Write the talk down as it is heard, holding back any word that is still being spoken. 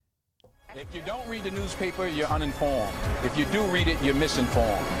If you don't read the newspaper, you're uninformed. If you do read it, you're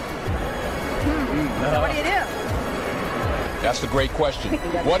misinformed. So what do you do? That's the great question.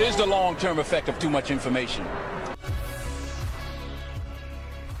 What is the long-term effect of too much information?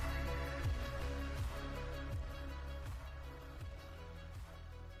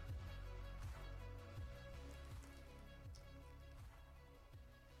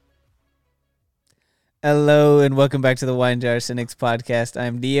 Hello and welcome back to the Wine Jar Cynics podcast.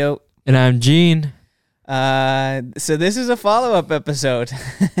 I'm Dio. And I'm Gene. So this is a follow-up episode.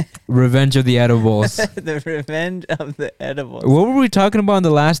 Revenge of the Edibles. The Revenge of the Edibles. What were we talking about in the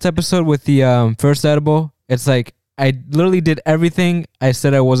last episode with the first edible? It's like I literally did everything I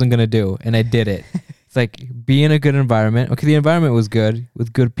said I wasn't going to do, and I did it. It's like be in a good environment. Okay, the environment was good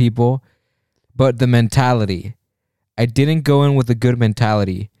with good people, but the mentality. I didn't go in with a good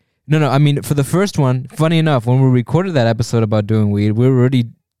mentality. No, I mean, for the first one, funny enough, when we recorded that episode about doing weed, we were already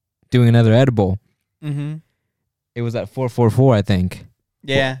doing another edible. Mm-hmm. It was at 444, I think.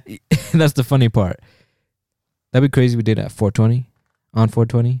 Yeah. Well, that's the funny part. That'd be crazy we did it at 420, on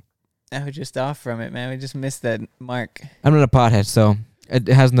 420. I was just off from it, man. We just missed that mark. I'm not a pothead, so it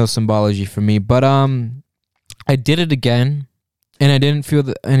has no symbology for me. But I did it again, and I didn't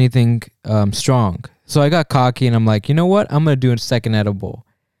feel anything strong. So I got cocky, and I'm like, you know what? I'm going to do a second edible.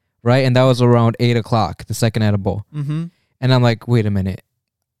 Right? And that was around 8 o'clock, the second edible. Mm-hmm. And I'm like, wait a minute.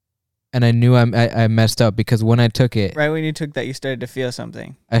 And I knew I messed up because when I took it... Right when you took that, you started to feel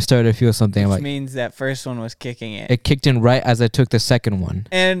something. I started to feel something. Which like means that first one was kicking it. It kicked in right as I took the second one.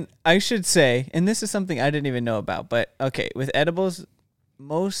 And I should say, and this is something I didn't even know about, but okay, with edibles,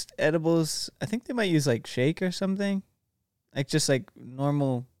 most edibles, I think they might use like shake or something. Like just like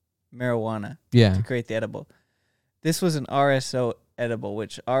normal marijuana to create the edible. This was an RSO edible,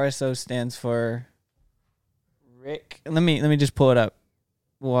 which RSO stands for Rick. Let me just pull it up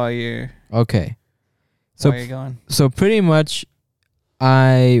while you're okay. While you're going. So pretty much,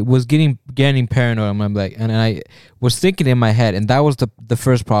 I was getting paranoid. I'm like, and I was thinking in my head, and that was the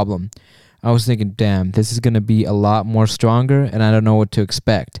first problem. I was thinking, damn, this is gonna be a lot more stronger, and I don't know what to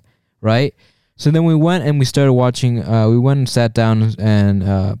expect, right? So then we went and we started watching. We went and sat down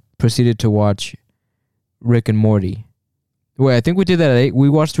and proceeded to watch Rick and Morty. Wait, I think we did that at 8. We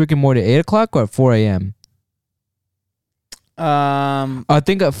watched Rick and Morty at 8 o'clock or at 4 a.m.? I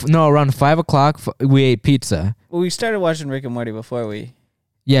think, around 5 o'clock, we ate pizza. Well, we started watching Rick and Morty before we...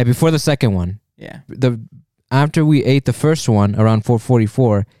 Yeah, before the second one. Yeah. After we ate the first one, around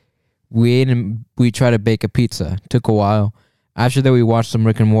 4:44, we ate and we tried to bake a pizza. Took a while. After that, we watched some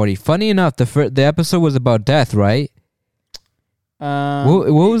Rick and Morty. Funny enough, the episode was about death, right?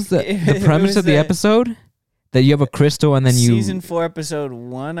 What was the premise of the episode? That you have a crystal and then Season 4, episode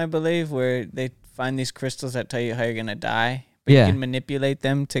 1, I believe, where they find these crystals that tell you how you're going to die. But you can manipulate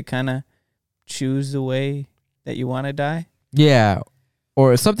them to kind of choose the way that you want to die. Yeah.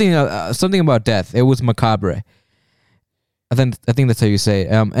 Or something about death. It was macabre. I think that's how you say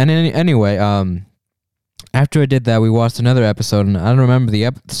it. Anyway, after I did that, we watched another episode, and I don't remember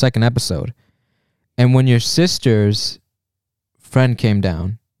the second episode. And when your sister's friend came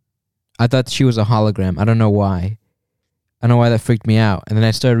down, I thought she was a hologram. I don't know why. I don't know why that freaked me out. And then I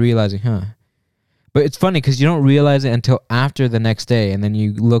started realizing, But it's funny because you don't realize it until after the next day. And then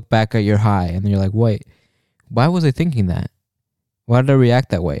you look back at your high and then you're like, wait, why was I thinking that? Why did I react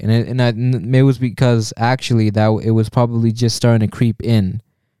that way? And it was because actually that it was probably just starting to creep in.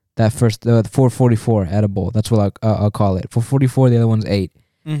 That first, 444 edible. That's what I'll call it. 444, the other one's 8.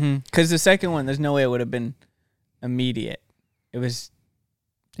 Mm-hmm. Because the second one, there's no way it would have been immediate. It was...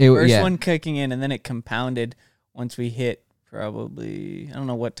 First one kicking in, and then it compounded once we hit probably, I don't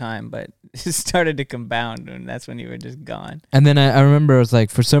know what time, but it started to compound, and that's when you were just gone. And then I remember it was like,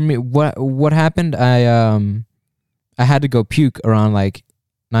 for some reason, what happened, I had to go puke around like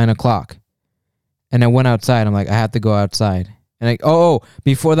 9 o'clock. And I went outside. I'm like, I have to go outside. And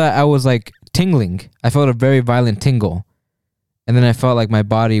before that, I was like tingling. I felt a very violent tingle. And then I felt like my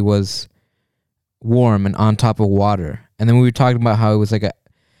body was warm and on top of water. And then we were talking about how it was like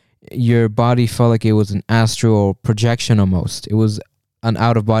your body felt like it was an astral projection almost. It was an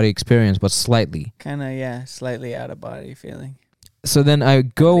out-of-body experience, but slightly. Kind of, slightly out-of-body feeling. So then I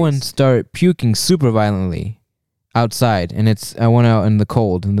go and start puking super violently outside, and I went out in the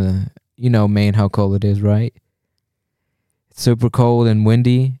cold, in the, Maine, how cold it is, right? It's super cold and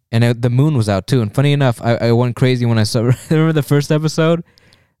windy, and the moon was out too. And funny enough, I went crazy when I saw, remember the first episode?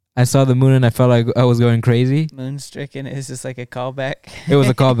 I saw the moon and I felt like I was going crazy. Moonstricken is just like a callback. It was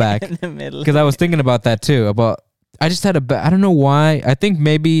a callback. In the middle. Because I was thinking about that too. I just had I don't know why. I think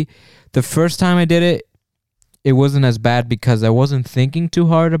maybe the first time I did it, it wasn't as bad because I wasn't thinking too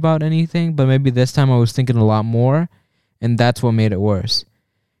hard about anything, but maybe this time I was thinking a lot more, and that's what made it worse.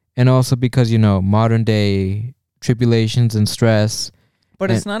 And also because, modern day tribulations and stress. But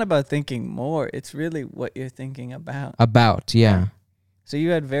it's not about thinking more. It's really what you're thinking about. Yeah. So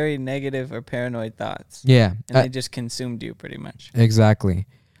you had very negative or paranoid thoughts. Yeah. And they just consumed you pretty much. Exactly.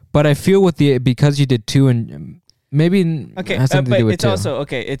 But I feel because you did 2 and maybe okay, has something to do with it's 2. also,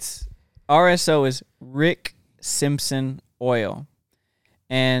 okay, it's RSO is Rick Simpson oil.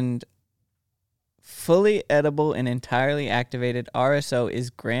 And fully edible and entirely activated RSO is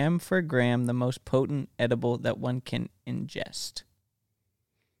gram for gram the most potent edible that one can ingest.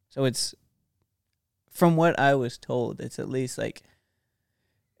 So it's, from what I was told, it's at least like,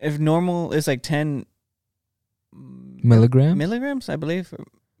 if normal is like 10 milligrams, I believe.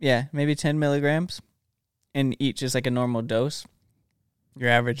 Yeah, maybe 10 milligrams. And each is like a normal dose, your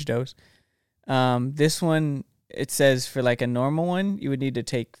average dose. This one, it says for like a normal one, you would need to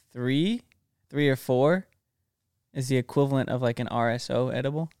take 3 or 4 is the equivalent of like an RSO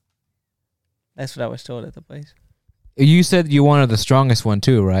edible. That's what I was told at the place. You said you wanted the strongest one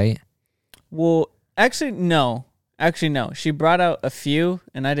too, right? Well, actually, no. She brought out a few,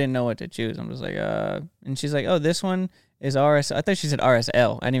 and I didn't know what to choose. I'm just like, and she's like, oh, this one is RSO. I thought she said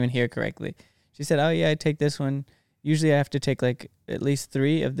RSL. I didn't even hear correctly. She said, oh, yeah, I take this one. Usually I have to take like at least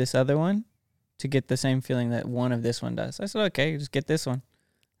 3 of this other one to get the same feeling that one of this one does. I said, okay, just get this one.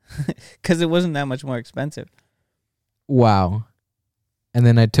 Because it wasn't that much more expensive. Wow. And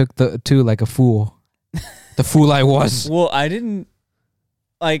then I took the 2 like a fool. The fool I was. Well, I didn't,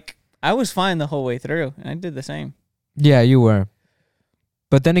 I was fine the whole way through, and I did the same. Yeah, you were.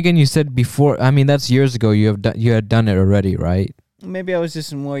 But then again, you said before, I mean, that's years ago. You had done it already, right? Maybe I was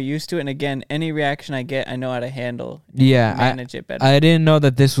just more used to it. And again, any reaction I get, I know how to handle. Yeah, manage it better. I didn't know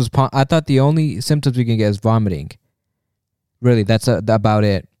that this was. I thought the only symptoms we can get is vomiting. Really, that's about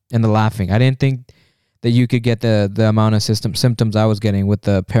it. And the laughing. I didn't think that you could get the amount of symptoms I was getting with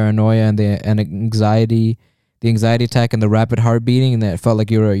the paranoia and the anxiety, the anxiety attack and the rapid heart beating, and that it felt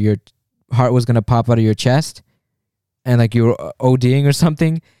like your heart was gonna pop out of your chest. And like you were ODing or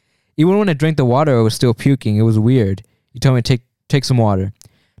something. Even when I drank the water, I was still puking. It was weird. You told me take some water.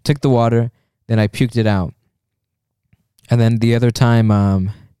 Took the water, then I puked it out. And then the other time,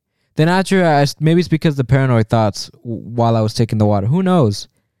 then after, maybe it's because the paranoid thoughts while I was taking the water. Who knows?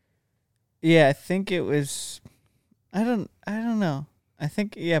 Yeah, I think it was. I don't know. I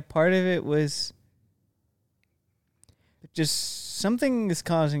think part of it was just. Something is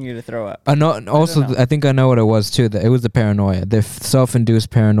causing you to throw up. I think I know what it was too. It was the paranoia, the self-induced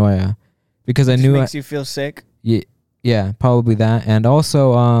paranoia, because I knew makes you feel sick. Yeah, probably that, and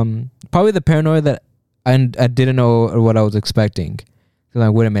also probably the paranoia that I didn't know what I was expecting.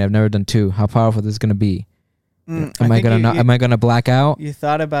 Like, wait a minute, I've never done 2. How powerful this is gonna be? Am I gonna black out? You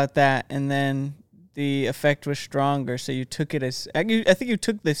thought about that, and then the effect was stronger, so you took it as. I think you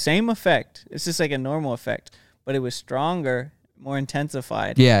took the same effect. It's just like a normal effect, but it was stronger. More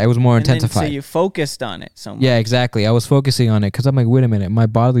intensified. Yeah, it was more intensified. So you focused on it so much. Yeah, exactly. I was focusing on it because I'm like, wait a minute, my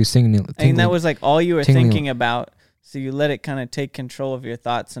body's tingling. And that was like all you were thinking about. So you let it kind of take control of your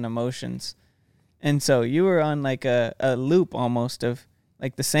thoughts and emotions. And so you were on like a loop almost of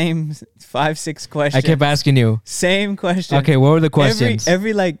like the same 5-6 questions. I kept asking you. Same question. Okay, what were the questions?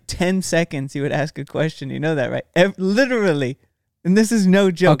 Every like 10 seconds you would ask a question. You know that, right? Literally. And this is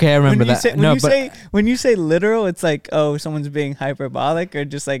no joke. Okay, I remember that. When you say literal, it's like, oh, someone's being hyperbolic or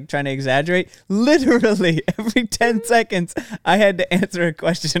just like trying to exaggerate. Literally, every 10 seconds, I had to answer a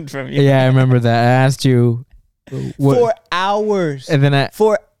question from you. Yeah, I remember that. I asked you. For hours. And then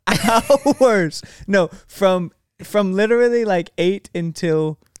for hours. No, from literally like 8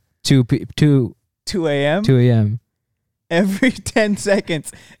 until 2 a.m. 2 a.m. Every 10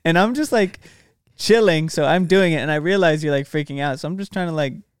 seconds. And I'm just like chilling, so I'm doing it, and I realize you're like freaking out, so I'm just trying to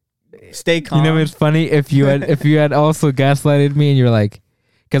like stay calm. You know, it's funny if you had also gaslighted me, and you're like,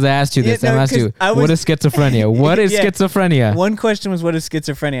 because I asked you this, I asked you, what is schizophrenia? What is schizophrenia? One question was, what is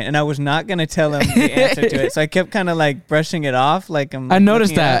schizophrenia? And I was not gonna tell him the answer to it, so I kept kind of like brushing it off, like I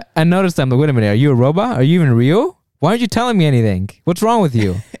noticed that. I'm like, wait a minute, are you a robot? Are you even real? Why aren't you telling me anything? What's wrong with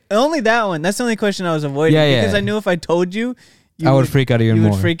you? Only that one. That's the only question I was avoiding. Because I knew if I told you, I would freak out even more.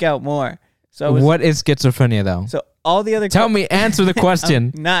 You would freak out more. So what is schizophrenia, though? So all the other tell me, answer the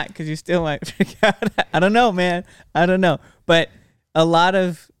question. I'm not, because you still might freak out. I don't know, man. I don't know. But a lot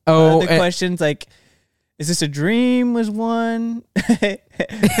of the questions, like Is this a dream? Was one.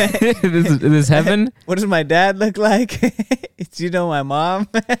 This heaven? What does my dad look like? Do you know my mom?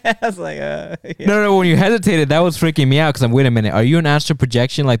 I was like, yeah. No. When you hesitated, that was freaking me out because I'm. Wait a minute. Are you an astral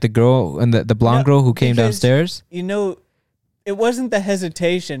projection like the girl and the blonde girl who came because, downstairs? You know, it wasn't the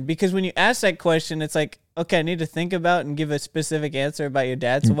hesitation because when you ask that question, it's like, okay, I need to think about and give a specific answer about your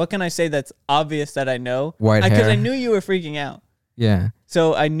dad. So what can I say that's obvious that I know? White hair. Because I knew you were freaking out. Yeah.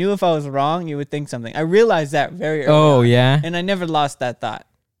 So I knew if I was wrong, you would think something. I realized that very early Oh on, yeah. and I never lost that thought.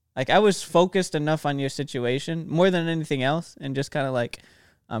 Like I was focused enough on your situation more than anything else, and just kind of like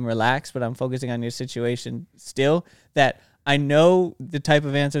I'm relaxed, but I'm focusing on your situation still. That I know the type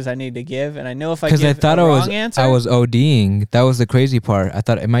of answers I need to give, and I know if I give I thought a I wrong answer, I was ODing. That was the crazy part. I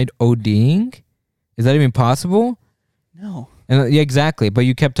thought, am I ODing? Is that even possible? no. And yeah, exactly. But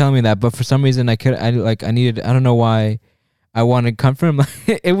you kept telling me that. But for some reason, I needed. I don't know why. I wanted comfort.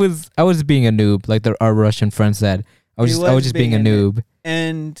 I was being a noob, like our Russian friend said. I was just being a noob.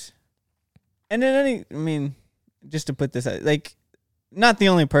 And then I mean, just to put this out, like, not the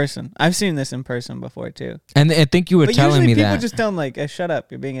only person. I've seen this in person before too. And I think you were telling me usually that. people just tell them like, "Shut up,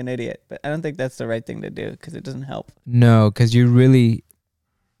 you're being an idiot." But I don't think that's the right thing to do because it doesn't help. No, because you really,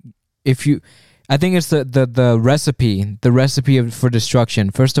 I think it's the recipe for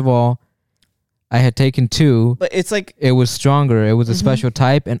destruction. First of all, I had taken 2. But it's like It was stronger. It was a special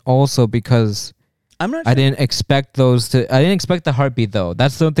type, and also because I'm not. I didn't expect I didn't expect the heartbeat though.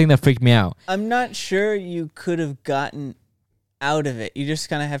 That's the thing that freaked me out. I'm not sure you could have gotten out of it. You just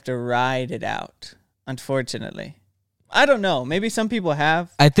kind of have to ride it out. Unfortunately, I don't know. Maybe some people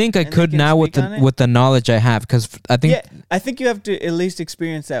have. I think I And they could can now with speak on it? with the knowledge I have, because I think Yeah, I think you have to at least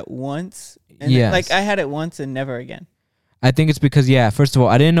experience that once. And Yes. like I had it once and never again. I think it's because, first of all,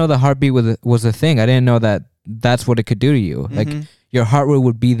 I didn't know the heartbeat was a thing. I didn't know that that's what it could do to you. Like your heart rate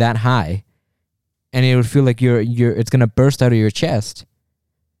would be that high, and it would feel like it's gonna burst out of your chest.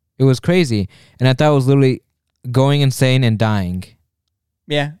 It was crazy, and I thought I was literally going insane and dying.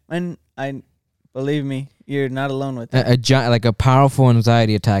 Yeah, and I believe me, you're not alone with that. Like a powerful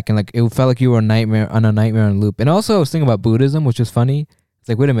anxiety attack, and like it felt like you were on a nightmare in loop. And also, I was thinking about Buddhism, which was funny. It's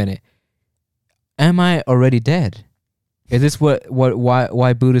like, wait a minute, am I already dead? Is this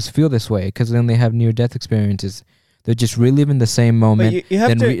why Buddhists feel this way? Because then they have near-death experiences. They're just reliving the same moment, you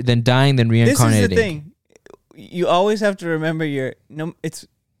have then dying, then reincarnating. This is the thing. You always have to remember it's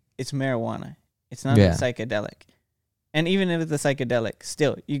marijuana. It's not a psychedelic. And even if it's a psychedelic,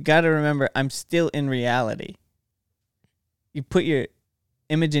 still, you got to remember I'm still in reality. You put your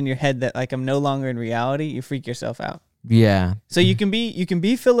image in your head that like I'm no longer in reality, you freak yourself out. Yeah. So you can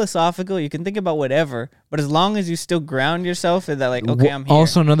be philosophical, you can think about whatever, but as long as you still ground yourself in that like, okay, I'm here.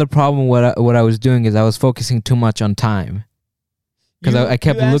 Also, another problem what I was doing is I was focusing too much on time. Because I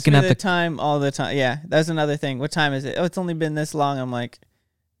kept you asked looking me at the time all the time. Yeah, that's another thing. What time is it? Oh, it's only been this long. I'm like,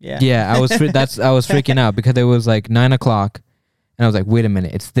 yeah. Yeah, I was freaking out because it was like 9:00, and I was like, wait a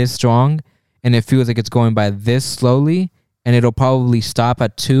minute, it's this strong, and it feels like it's going by this slowly, and it'll probably stop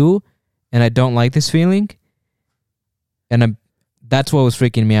at 2, and I don't like this feeling. And that's what was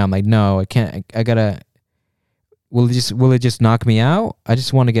freaking me out. I'm like, no, I can't. I gotta. Will it just knock me out? I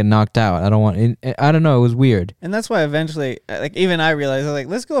just want to get knocked out. I don't want. I don't know. It was weird. And that's why eventually, like even I realized, I was like,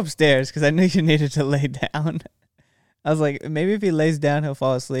 let's go upstairs because I knew you needed to lay down. I was like, maybe if he lays down, he'll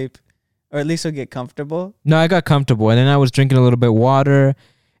fall asleep, or at least he'll get comfortable. No, I got comfortable, and then I was drinking a little bit of water.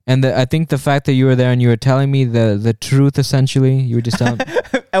 And I think the fact that you were there and you were telling me the truth, essentially, you were just telling me.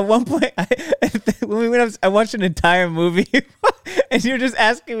 At one point, when we went up, I watched an entire movie, and you were just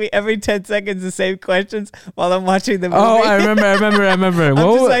asking me every 10 seconds the same questions while I'm watching the movie. Oh, I remember. I'm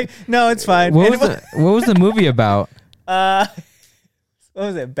just like, no, it's fine. What was the movie about? What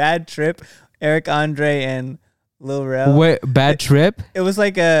was it? Bad Trip, Eric Andre and Lil Rel. Wait, Bad Trip? It was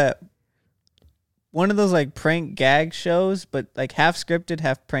like one of those like prank gag shows, but like half scripted,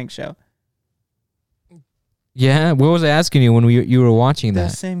 half prank show. Yeah, what was I asking you when you were watching The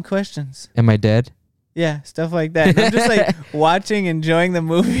that? same questions. Am I dead? Yeah, stuff like that. And I'm just like watching, enjoying the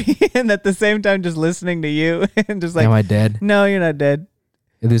movie, and at the same time just listening to you, and just like, Am I dead? No, you're not dead.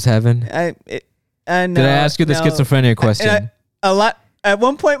 Is this heaven? No, Did I ask you the schizophrenia question? At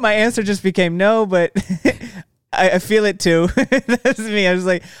one point, my answer just became no, but I feel it too. That's me. I was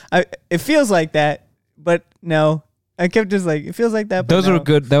like, it feels like that, but no. I kept just like, it feels like that. But Those were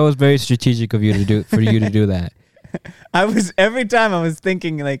good. That was very strategic of you to do for you to do that. Every time I was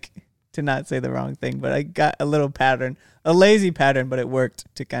thinking like to not say the wrong thing, but I got a little pattern, a lazy pattern, but it worked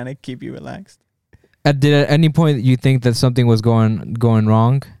to kind of keep you relaxed. Did at any point you think that something was going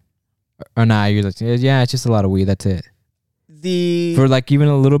wrong, or nah? You're like, yeah, it's just a lot of weed. That's it. For like even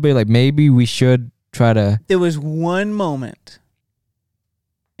a little bit, like maybe we should try to. There was one moment,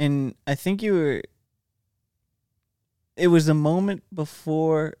 and I think you were. It was the moment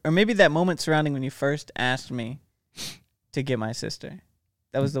before, or maybe that moment surrounding when you first asked me to get my sister.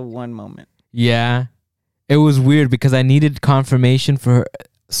 That was the one moment. Yeah, it was weird because I needed confirmation for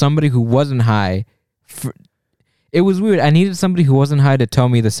somebody who wasn't high. It was weird. I needed somebody who wasn't high to tell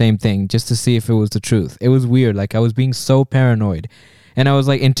me the same thing just to see if it was the truth. It was weird. Like I was being so paranoid, and I was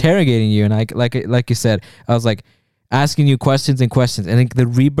like interrogating you, and like you said, I was like asking you questions, and like, the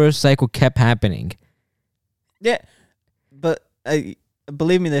rebirth cycle kept happening. Yeah, but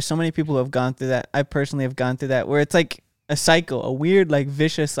believe me, there's so many people who have gone through that. I personally have gone through that, where it's like a cycle, a weird like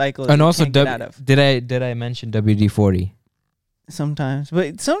vicious cycle. That And you also, can't get out of. did I mention WD-40? Sometimes,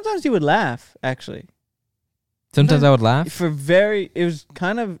 but sometimes you would laugh. Actually, Sometimes I would laugh. it was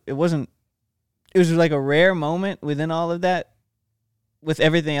like a rare moment within all of that, with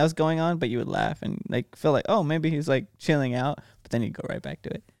everything else going on. But you would laugh and like feel like, oh, maybe he's like chilling out, but then you go right back to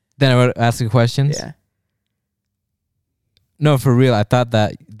it. Then I would ask you questions. Yeah. No, for real. I thought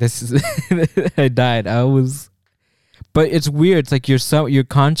that this is I died. But it's weird. It's like you're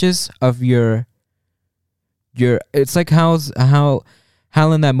conscious of your. It's like how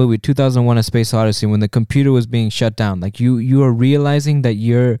in that movie 2001: A Space Odyssey, when the computer was being shut down, like you are realizing that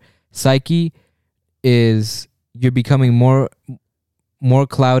your psyche you're becoming more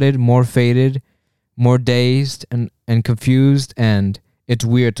clouded, more faded, more dazed and confused, and it's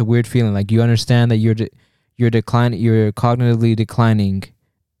weird. It's a weird feeling. Like you understand that you're cognitively declining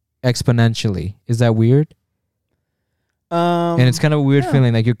exponentially. Is that weird? And it's kind of a weird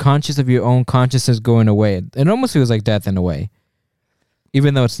feeling, like you're conscious of your own consciousness going away. It almost feels like death in a way,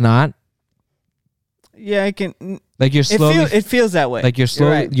 even though it's not. Yeah, I can. Like you're slowly. It feels that way. Like you're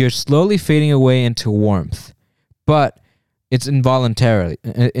slowly fading away into warmth, but it's involuntarily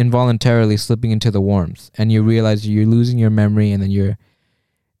slipping into the warmth, and you realize you're losing your memory, and then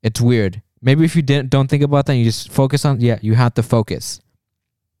it's weird. Maybe if you don't think about that, you just focus on. Yeah, you have to focus.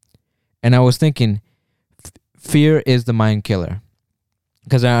 And I was thinking. Fear is the mind killer,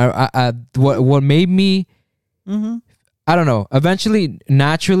 because what made me, I don't know. Eventually,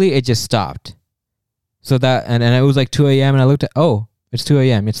 naturally, it just stopped. So that and it was like 2 a.m. and I looked at it's 2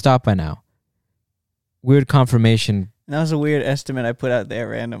 a.m. It stopped by now. Weird confirmation. And that was a weird estimate I put out there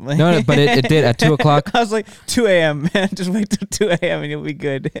randomly. No, but it did at 2 o'clock. I was like 2 a.m. man, just wait till 2 a.m. and you'll be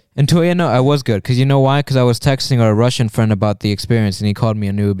good. And 2 a.m. No, I was good because you know why? Because I was texting our Russian friend about the experience, and he called me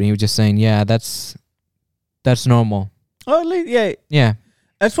a noob, and he was just saying, "Yeah, that's normal." Oh, at least, yeah. Yeah.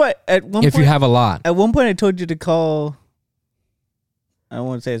 That's why at one point... If you have a lot. At one point I told you to call... I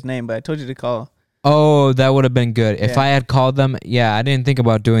won't say his name, but I told you to call... Oh, that would have been good. If Yeah. I had called them... Yeah, I didn't think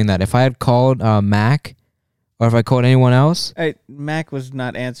about doing that. If I had called Mac, or if I called anyone else... Mac was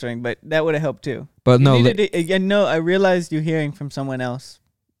not answering, but that would have helped too. But You no... needed I realized you hearing from someone else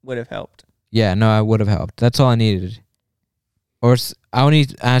would have helped. Yeah, no, I would have helped. That's all I needed. Or I only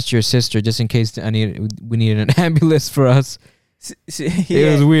asked your sister just in case we needed an ambulance for us.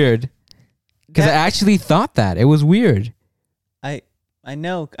 It was weird. Because I actually thought that. It was weird. I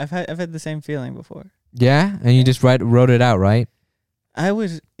know. I've had the same feeling before. Yeah? And you just wrote it out, right? I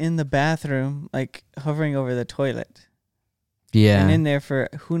was in the bathroom, like hovering over the toilet. Yeah. And in there for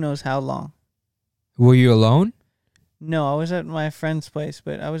who knows how long. Were you alone? No, I was at my friend's place,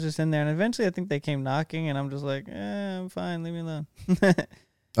 but I was just in there, and eventually I think they came knocking, and I'm just like, I'm fine, leave me alone.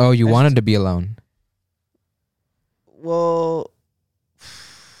 Oh, you wanted to be alone. Well,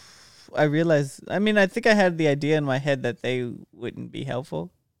 I realized, I think I had the idea in my head that they wouldn't be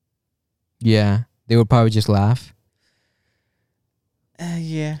helpful. Yeah. They would probably just laugh.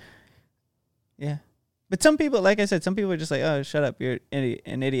 Yeah. Yeah. But some people, like I said, some people are just like, oh, shut up, you're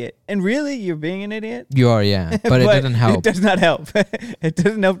an idiot. And really, you're being an idiot? You are, yeah. But it doesn't help. It does not help. It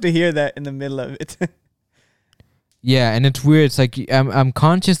doesn't help to hear that in the middle of it. Yeah, and it's weird. It's like I'm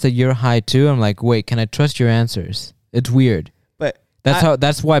conscious that you're high too. I'm like, wait, can I trust your answers? It's weird. But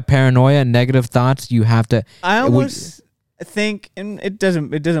that's why paranoia and negative thoughts, you have to... I almost think, and it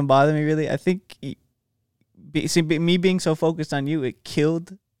doesn't bother me really, I think me being so focused on you, it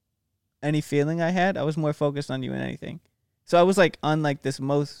killed any feeling I had. I was more focused on you than anything. So I was like on like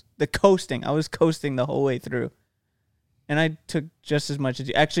the coasting. I was coasting the whole way through. And I took just as much as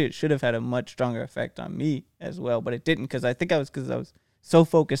you. Actually, it should have had a much stronger effect on me as well, but it didn't because I was so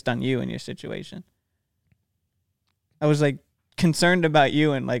focused on you and your situation. I was like concerned about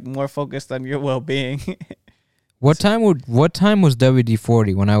you and like more focused on your well-being. What time was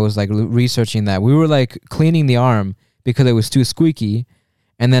WD-40 when I was like researching that? We were like cleaning the arm because it was too squeaky.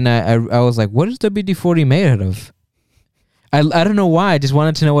 And then I was like, what is WD-40 made out of? I don't know why. I just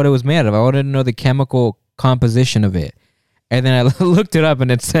wanted to know what it was made of. I wanted to know the chemical composition of it. And then I looked it up,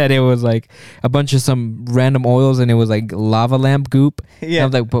 and it said it was like a bunch of some random oils, and it was like lava lamp goop. And I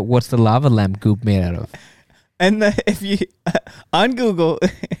was like, but what's the lava lamp goop made out of? And if you on Google,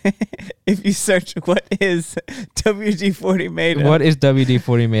 if you search what is WD-40 made of, What is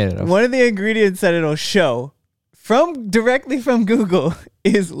WD-40 made out of? one of the ingredients that it'll show directly from Google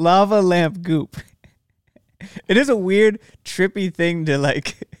is lava lamp goop. It is a weird, trippy thing to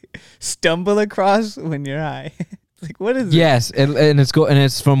like stumble across when you're high. Like, what is Yes, and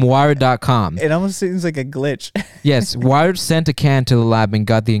it's from Wired.com. it? It almost seems like a glitch. Yes, Wired sent a can to the lab and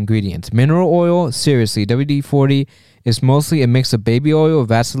got the ingredients. Mineral oil, seriously, WD-40 is mostly a mix of baby oil,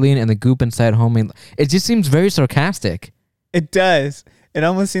 Vaseline, and the goop inside homemade. It just seems very sarcastic. It does. It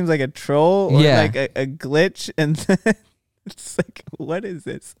almost seems like a troll or like a glitch. And it's like, what is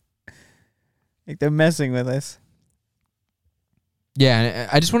this? Like, they're messing with us. Yeah, and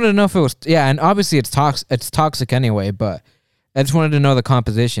I just wanted to know if it was... Yeah, and obviously it's toxic anyway, but I just wanted to know the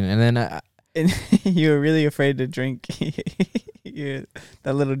composition. And then... And you were really afraid to drink that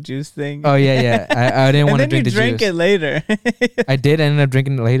little juice thing. Oh, yeah. I didn't want to drink the juice. And then you drank it later. I did. I ended up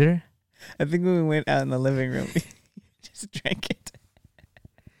drinking it later. I think when we went out in the living room, we just drank it.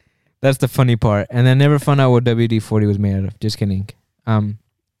 That's the funny part. And I never found out what WD-40 was made out of. Just kidding.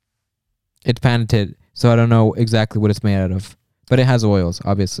 It's patented, so I don't know exactly what it's made out of. But it has oils,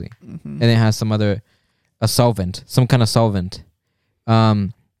 obviously. Mm-hmm. And it has some solvent, some kind of solvent.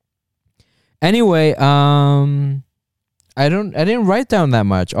 Anyway, I didn't write down that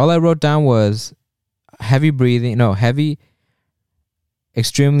much. All I wrote down was heavy,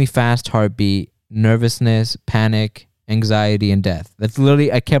 extremely fast heartbeat, nervousness, panic, anxiety, and death. That's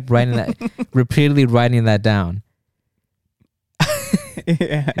literally, I kept writing that, repeatedly writing that down.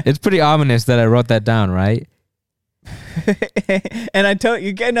 Yeah. It's pretty ominous that I wrote that down, right? And I told you,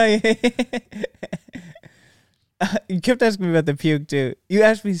 you kept asking me about the puke too. You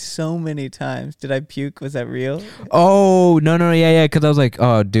asked me so many times, did I puke? Was that real? Oh, no, yeah, because I was like,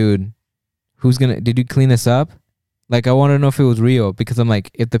 oh, dude, did you clean this up? Like, I want to know if it was real, because I'm like,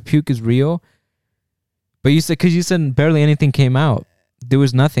 if the puke is real, but you said barely anything came out. There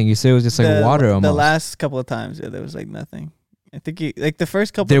was nothing. You said it was just like water almost. The last couple of times, yeah, there was like nothing. I think the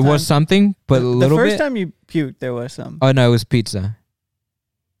first couple there of times. There was something, but a little bit? The first time you puked, there was some. Oh, no, it was pizza.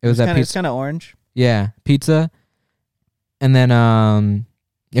 It was that pizza. It's kind of orange. Yeah, pizza. And then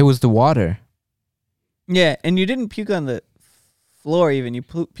it was the water. Yeah, and you didn't puke on the floor even. You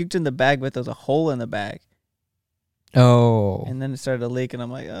puked in the bag, but there was a hole in the bag. Oh. And then it started to leak, and I'm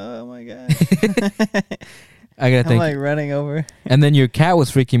like, oh, my God. I gotta think. I'm like running over. And then your cat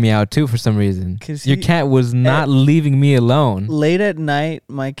was freaking me out too for some reason. Your cat was not leaving me alone. Late at night,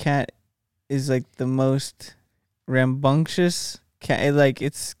 my cat is like the most rambunctious cat.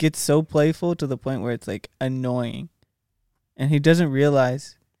 It gets so playful to the point where it's like annoying, and he doesn't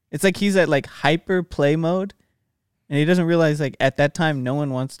realize. It's like he's at like hyper play mode, and he doesn't realize like at that time no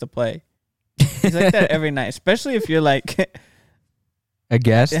one wants to play. He's like that every night, especially if you're like. I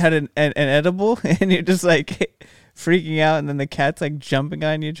guess. It had an edible, and you're just like freaking out, and then the cat's like jumping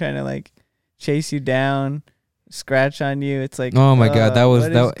on you, trying to like chase you down, scratch on you. It's like, oh my God, what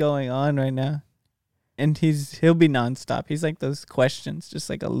is going on right now? And he'll be nonstop. He's like those questions, just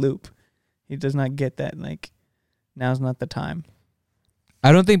like a loop. He does not get that. Like, now's not the time.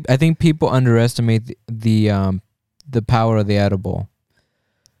 I think people underestimate the power of the edible.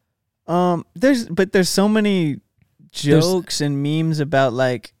 There's so many jokes and memes about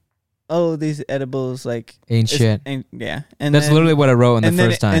like, oh, these edibles like ain't shit. Yeah, and that's literally what I wrote in the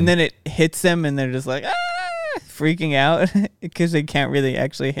first time. And then it hits them, and they're just like freaking out because they can't really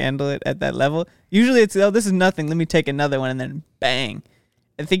actually handle it at that level. Usually, it's this is nothing. Let me take another one, and then bang.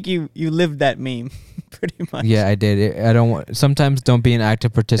 I think you lived that meme pretty much. Yeah, I did. Sometimes don't be an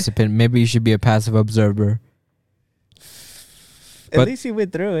active participant. Maybe you should be a passive observer. At least you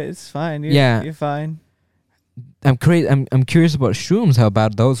went through it. It's fine. You're fine. I'm curious about shrooms. How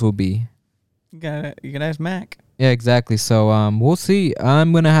bad those will be. You can ask Mac. Yeah, exactly. So we'll see.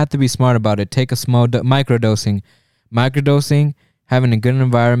 I'm gonna have to be smart about it. Take a small microdosing, having a good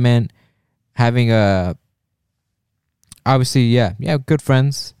environment, having obviously good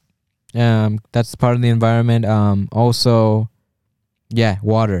friends. That's part of the environment. Also,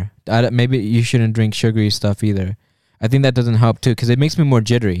 water. Maybe you shouldn't drink sugary stuff either. I think that doesn't help too because it makes me more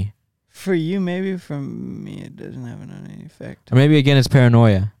jittery. For you, maybe. For me, it doesn't have any effect. Or maybe, again, it's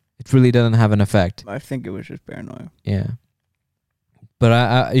paranoia. It really doesn't have an effect. I think it was just paranoia. Yeah.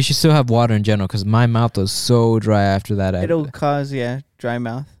 But you should still have water in general because my mouth was so dry after that. It'll cause dry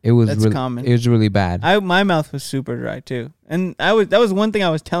mouth. It was That's really common. It was really bad. My mouth was super dry too, and that was one thing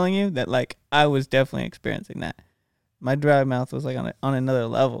I was telling you that like I was definitely experiencing that. My dry mouth was like on another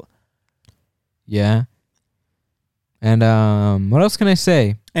level. Yeah. And what else can I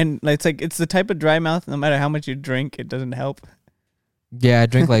say? And it's the type of dry mouth. No matter how much you drink, it doesn't help. Yeah, I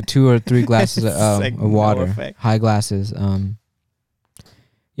drink like 2 or 3 glasses like of no water, effect. high glasses.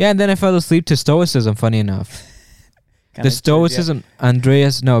 Yeah, and then I fell asleep to Stoicism. Funny enough, Kinda the Stoicism.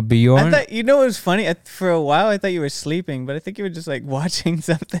 Bjorn. I thought it was funny. For a while, I thought you were sleeping, but I think you were just like watching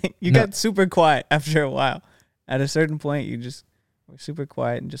something. You got super quiet after a while. At a certain point, you just were super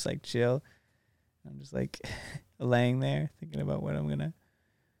quiet and just like chill. I'm just like laying there thinking about what I'm gonna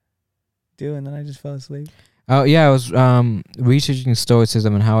do, and then I just fell asleep. Oh yeah, I was researching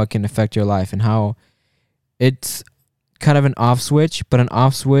Stoicism and how it can affect your life and how it's kind of an off switch, but an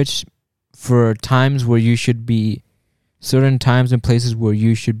off switch for times where you should be, certain times and places where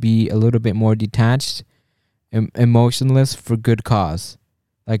you should be a little bit more detached, emotionless for good cause.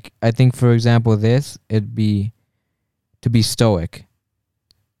 Like I think, for example, it'd be to be stoic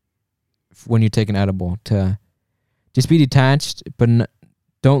when you take an edible, to just be detached, but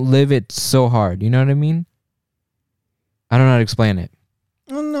don't live it so hard. You know what I mean? I don't know how to explain it.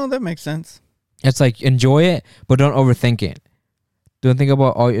 Oh, no, that makes sense. It's like enjoy it, but don't overthink it. Don't think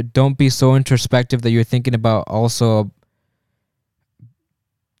about don't be so introspective that you're thinking about also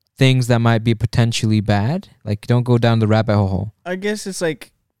things that might be potentially bad. Like don't go down the rabbit hole. I guess it's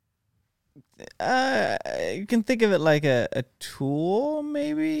like you can think of it like a tool,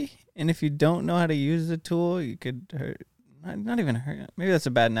 maybe. And if you don't know how to use the tool, you could hurt. Not even hurt. Maybe that's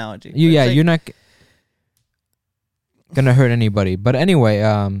a bad analogy. You're not gonna hurt anybody. But anyway,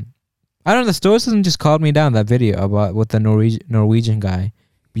 I don't know. The Stoicism just called me down, that video about with the Norwegian guy,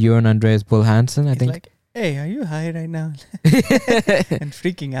 Bjorn Andreas Bull Hansen. I think. Like, hey, are you high right now? And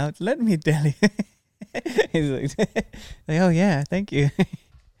freaking out. Let me tell you. He's like, oh yeah, thank you.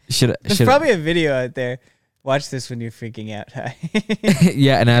 There's probably a video out there. Watch this when you're freaking out high.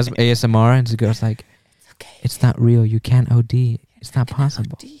 Yeah, and as ASMR, and the girl's like, it's okay. It's not real. You can't OD. It's not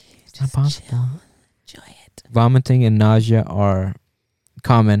possible. It's not possible. Enjoy it. Vomiting and nausea are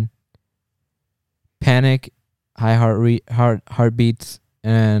common. Panic, high heartbeats,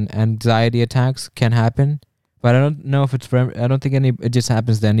 and anxiety attacks can happen. But I don't know if it's for. I don't think it just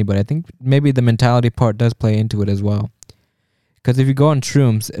happens to anybody. I think maybe the mentality part does play into it as well. Because if you go on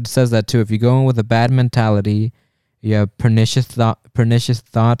shrooms, it says that too. If you go in with a bad mentality, you have pernicious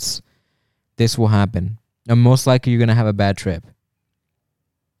thoughts, this will happen. And most likely you're going to have a bad trip.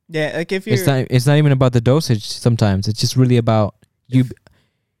 Yeah, like if you're... It's not even about the dosage sometimes. It's just really about you.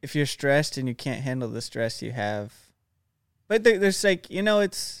 If you're stressed and you can't handle the stress you have. But there's like,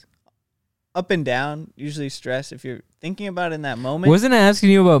 it's up and down, usually stress. If you're thinking about it in that moment. Wasn't I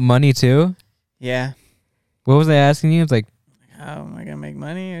asking you about money too? Yeah. What was I asking you? It's like, how am I gonna make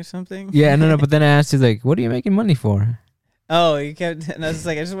money or something? Yeah, no. But then I asked you like, what are you making money for? Oh, you kept, and I was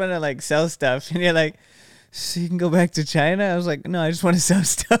like, I just want to like sell stuff, and you're like, so you can go back to China? I was like, no, I just want to sell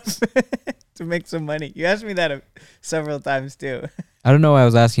stuff to make some money. You asked me that several times too. I don't know why I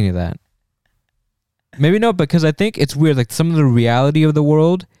was asking you that. Maybe no, because I think it's weird. Like some of the reality of the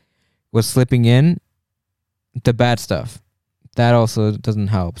world was slipping in, the bad stuff. That also doesn't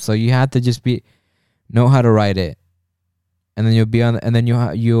help. So you have to just know how to write it. And then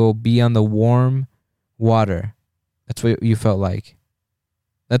you'll be on the warm water. That's what you felt like.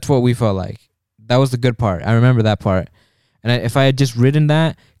 That's what we felt like. That was the good part. I remember that part. And if I had just written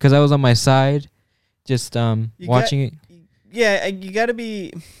that, because I was on my side, just watching it. Yeah, you got to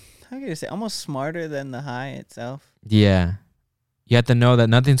be, how can I say, almost smarter than the high itself. Yeah. You have to know that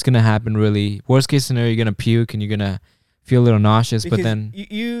nothing's going to happen really. Worst case scenario, you're going to puke and you're going to feel a little nauseous. Because but then...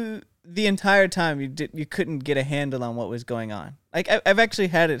 you the entire time you couldn't get a handle on what was going on. Like I've actually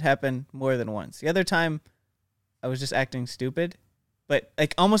had it happen more than once. The other time I was just acting stupid, but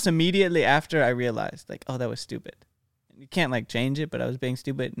like almost immediately after I realized like, oh, that was stupid. You can't like change it, but I was being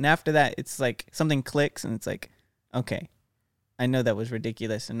stupid. And after that, it's like something clicks and it's like, okay, I know that was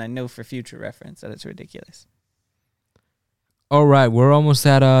ridiculous. And I know for future reference that it's ridiculous. All right. We're almost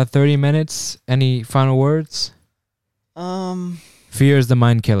at 30 minutes. Any final words? Fear is the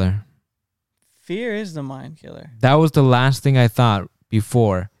mind killer. Fear is the mind killer. That was the last thing I thought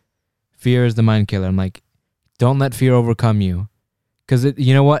before. Fear is the mind killer. I'm like, don't let fear overcome you. Because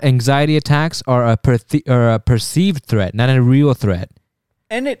you know what? Anxiety attacks are a perceived threat, not a real threat.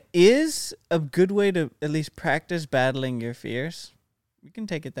 And it is a good way to at least practice battling your fears. You can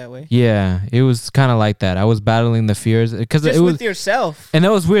take it that way. Yeah, it was kind of like that. I was battling the fears because Just it was, with yourself. and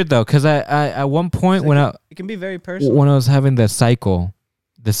that was weird though. Because I at one point Like it can be very personal. when I was having the cycle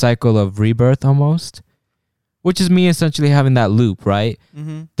of rebirth almost, which is me essentially having that loop, right?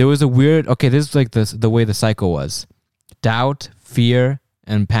 Mm-hmm. There was a weird. Okay, this is like the way the cycle was: doubt, fear,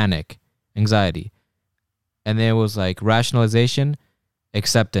 and panic, anxiety, and then it was like rationalization,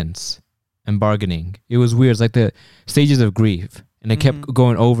 acceptance, and bargaining. It was weird. It's like the stages of grief, and it kept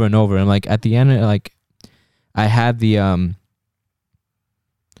going over and over. And like at the end, like I had the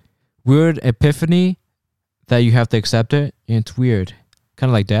weird epiphany that you have to accept it. And it's weird, kind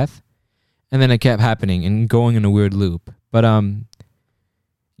of like death. And then it kept happening and going in a weird loop. But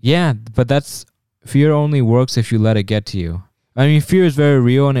yeah. But that's fear only works if you let it get to you. I mean, fear is very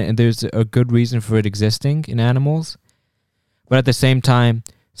real, and there's a good reason for it existing in animals. But at the same time,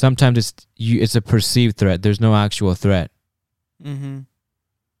 sometimes it's a perceived threat. There's no actual threat. Mm-hmm.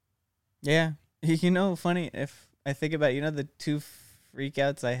 Yeah. You know, funny, if I think about, the 2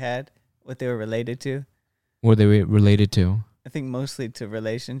 freakouts I had, what they were related to. What they were related to? I think mostly to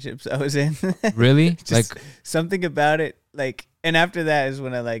relationships I was in. Really? Just something about it, like, and after that is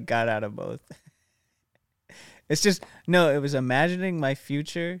when I like got out of both. It's just, no, it was imagining my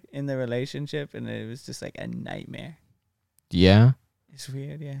future in the relationship, and it was just like a nightmare. Yeah. It's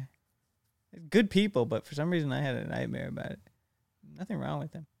weird, yeah. Good people, but for some reason I had a nightmare about it. Nothing wrong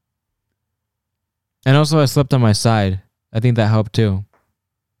with them. And also I slept on my side. I think that helped too.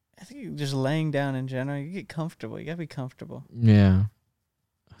 I think just laying down in general, you get comfortable. You gotta be comfortable. Yeah.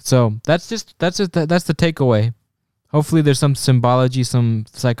 So that's the takeaway. Hopefully there's some symbology, some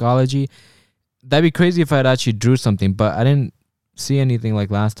psychology. That'd be crazy if I'd actually drew something, but I didn't see anything like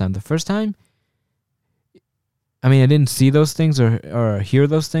last time. The first time, I mean, I didn't see those things or hear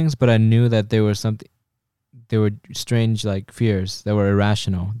those things, but I knew that there was something. There were strange like fears that were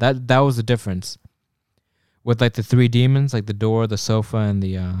irrational. That was the difference. With like the 3 demons, like the door, the sofa, and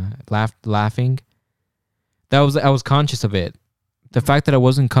the laughing. I was conscious of it. The fact that I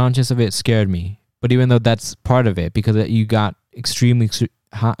wasn't conscious of it scared me. But even though that's part of it, because you got extremely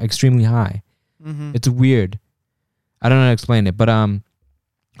high. Mm-hmm. It's weird. I don't know how to explain it, but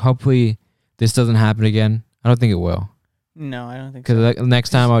hopefully this doesn't happen again. I don't think it will. No, I don't think so. Because next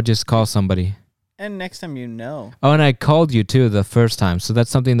time I'll just call somebody. And next time you know. Oh, and I called you too the first time, so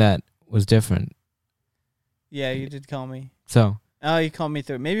that's something that was different. Yeah, you did call me. So. Oh, you called me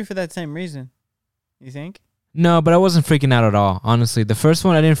through. Maybe for that same reason. You think? No, but I wasn't freaking out at all. Honestly, the first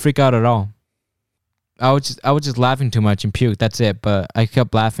one I didn't freak out at all. I was just laughing too much and puke. That's it. But I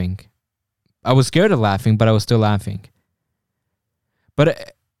kept laughing. I was scared of laughing, but I was still laughing.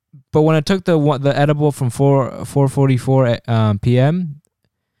 But when I took the edible from 4:44 p.m.,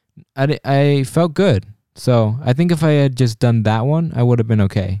 I felt good. So I think if I had just done that one, I would have been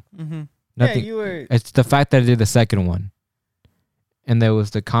okay. Mm-hmm. Nothing. Yeah, you were. It's the fact that I did the second one, and there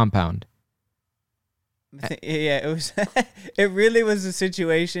was the compound. Yeah, it was. It really was a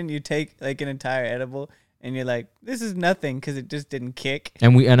situation. You take like an entire edible, and you're like, "This is nothing," because it just didn't kick.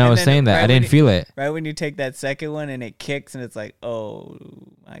 And I was saying that I didn't feel it. Right when you take that second one and it kicks, and it's like, "Oh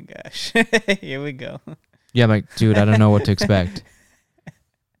my gosh, here we go." Yeah, I'm like, dude, I don't know what to expect.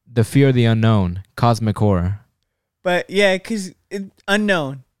 The fear of the unknown, cosmic horror. But yeah, because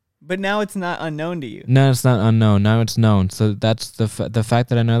unknown. But now it's not unknown to you. No, it's not unknown. Now it's known. So that's the fact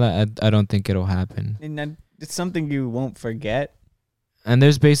that I know that I don't think it'll happen. And it's something you won't forget. And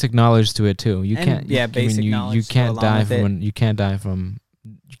there's basic knowledge to it too. You can't. Basic knowledge. You can't die from. You can't die from.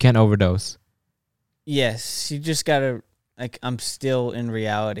 You can't overdose. Yes, you just gotta I'm still in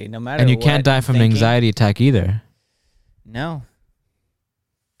reality, no matter. And you can't die from an anxiety attack either. No.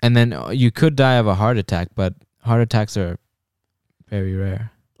 And then you could die of a heart attack, but heart attacks are very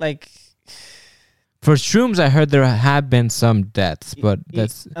rare. Like, for shrooms, I heard there have been some deaths, but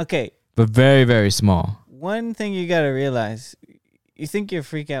that's okay. But very, very small. One thing you gotta realize: you think your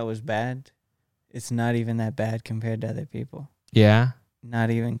freak out was bad, it's not even that bad compared to other people. Yeah,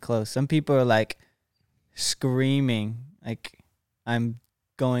 not even close. Some people are like screaming, like I'm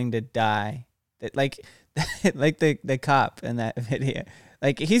going to die. That like the cop in that video.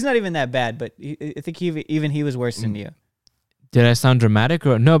 Like he's not even that bad, but I think he was worse than you. Did I sound dramatic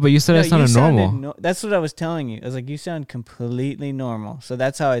or no? But you said I sounded normal. That's what I was telling you. I was like, you sound completely normal. So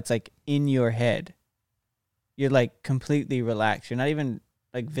that's how it's like in your head. You're like completely relaxed. You're not even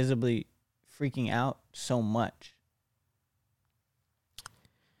like visibly freaking out so much.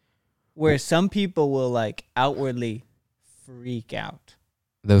 Where some people will like outwardly freak out.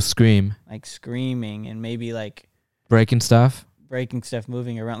 They'll scream. Like screaming and maybe like breaking stuff,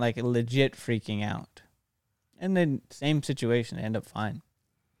 moving around, like legit freaking out. And then same situation, I end up fine.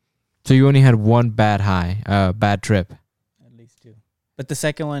 So you only had one bad bad trip. At least 2. But the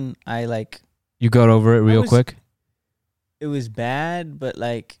second one, I like. You got over it real quick? It was bad, but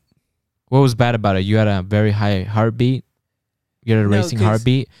like. What was bad about it? You had a very high heartbeat. You had a racing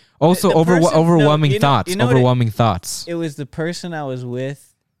heartbeat. Also, the overwhelming thoughts. Overwhelming thoughts. It was the person I was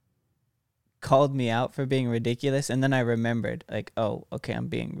with called me out for being ridiculous, and then I remembered, like, oh, okay, I'm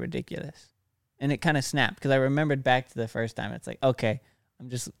being ridiculous. And it kind of snapped, because I remembered back to the first time. It's like, okay, I'm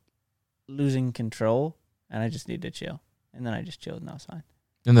just losing control, and I just need to chill. And then I just chilled, and I was fine.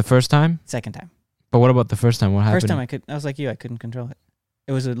 And the first time? Second time. But what about the first time? What happened? First time I was like you, I couldn't control it.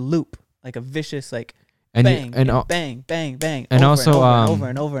 It was a loop, like a vicious, like, and bang, bang, bang. And also, over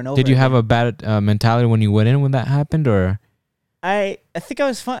and over. Did you have a bad mentality when you went in when that happened, or? I think I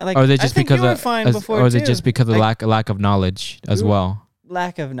was fine. Like, or is it just because you were fine before, or is it just because of lack of knowledge as well?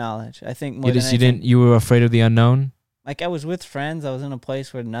 Lack of knowledge, I think. More than anything. You were afraid of the unknown. Like, I was with friends. I was in a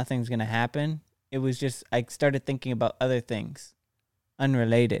place where nothing's gonna happen. It was just, I started thinking about other things,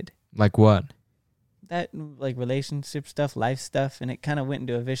 unrelated. Like what? That, like, relationship stuff, life stuff, and it kind of went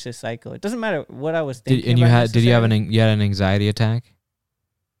into a vicious cycle. It doesn't matter what I was thinking. Did you have an anxiety attack?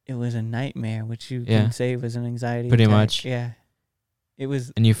 It was a nightmare, which you can say was an anxiety pretty attack. much. Yeah, it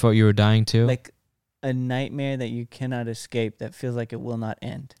was. And you thought you were dying too. Like a nightmare that you cannot escape, that feels like it will not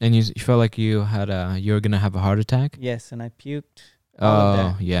end. And you felt like you were gonna have a heart attack. Yes, and I puked.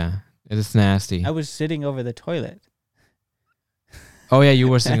 Oh yeah, it's nasty. I was sitting over the toilet. Oh yeah, you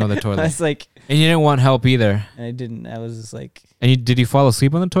were sitting on the toilet. I was like, and you didn't want help either. And I didn't. I was just like. And did you fall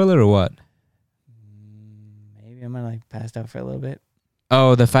asleep on the toilet or what? Maybe I might like passed out for a little bit.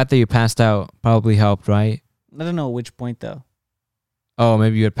 Oh, the fact that you passed out probably helped, right? I don't know which point though. Oh,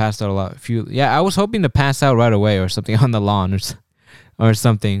 maybe you had passed out a lot. Yeah, I was hoping to pass out right away or something on the lawn or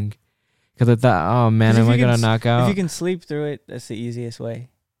something, because I thought, oh man, am I gonna knock out? If you can sleep through it, that's the easiest way.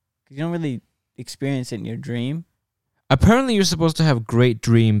 Because you don't really experience it in your dream. Apparently, you're supposed to have great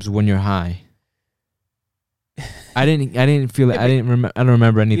dreams when you're high. I didn't feel it. I don't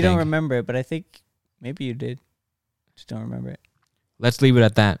remember anything. You don't remember it, but I think maybe you did. Just don't remember it. Let's leave it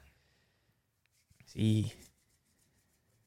at that. See.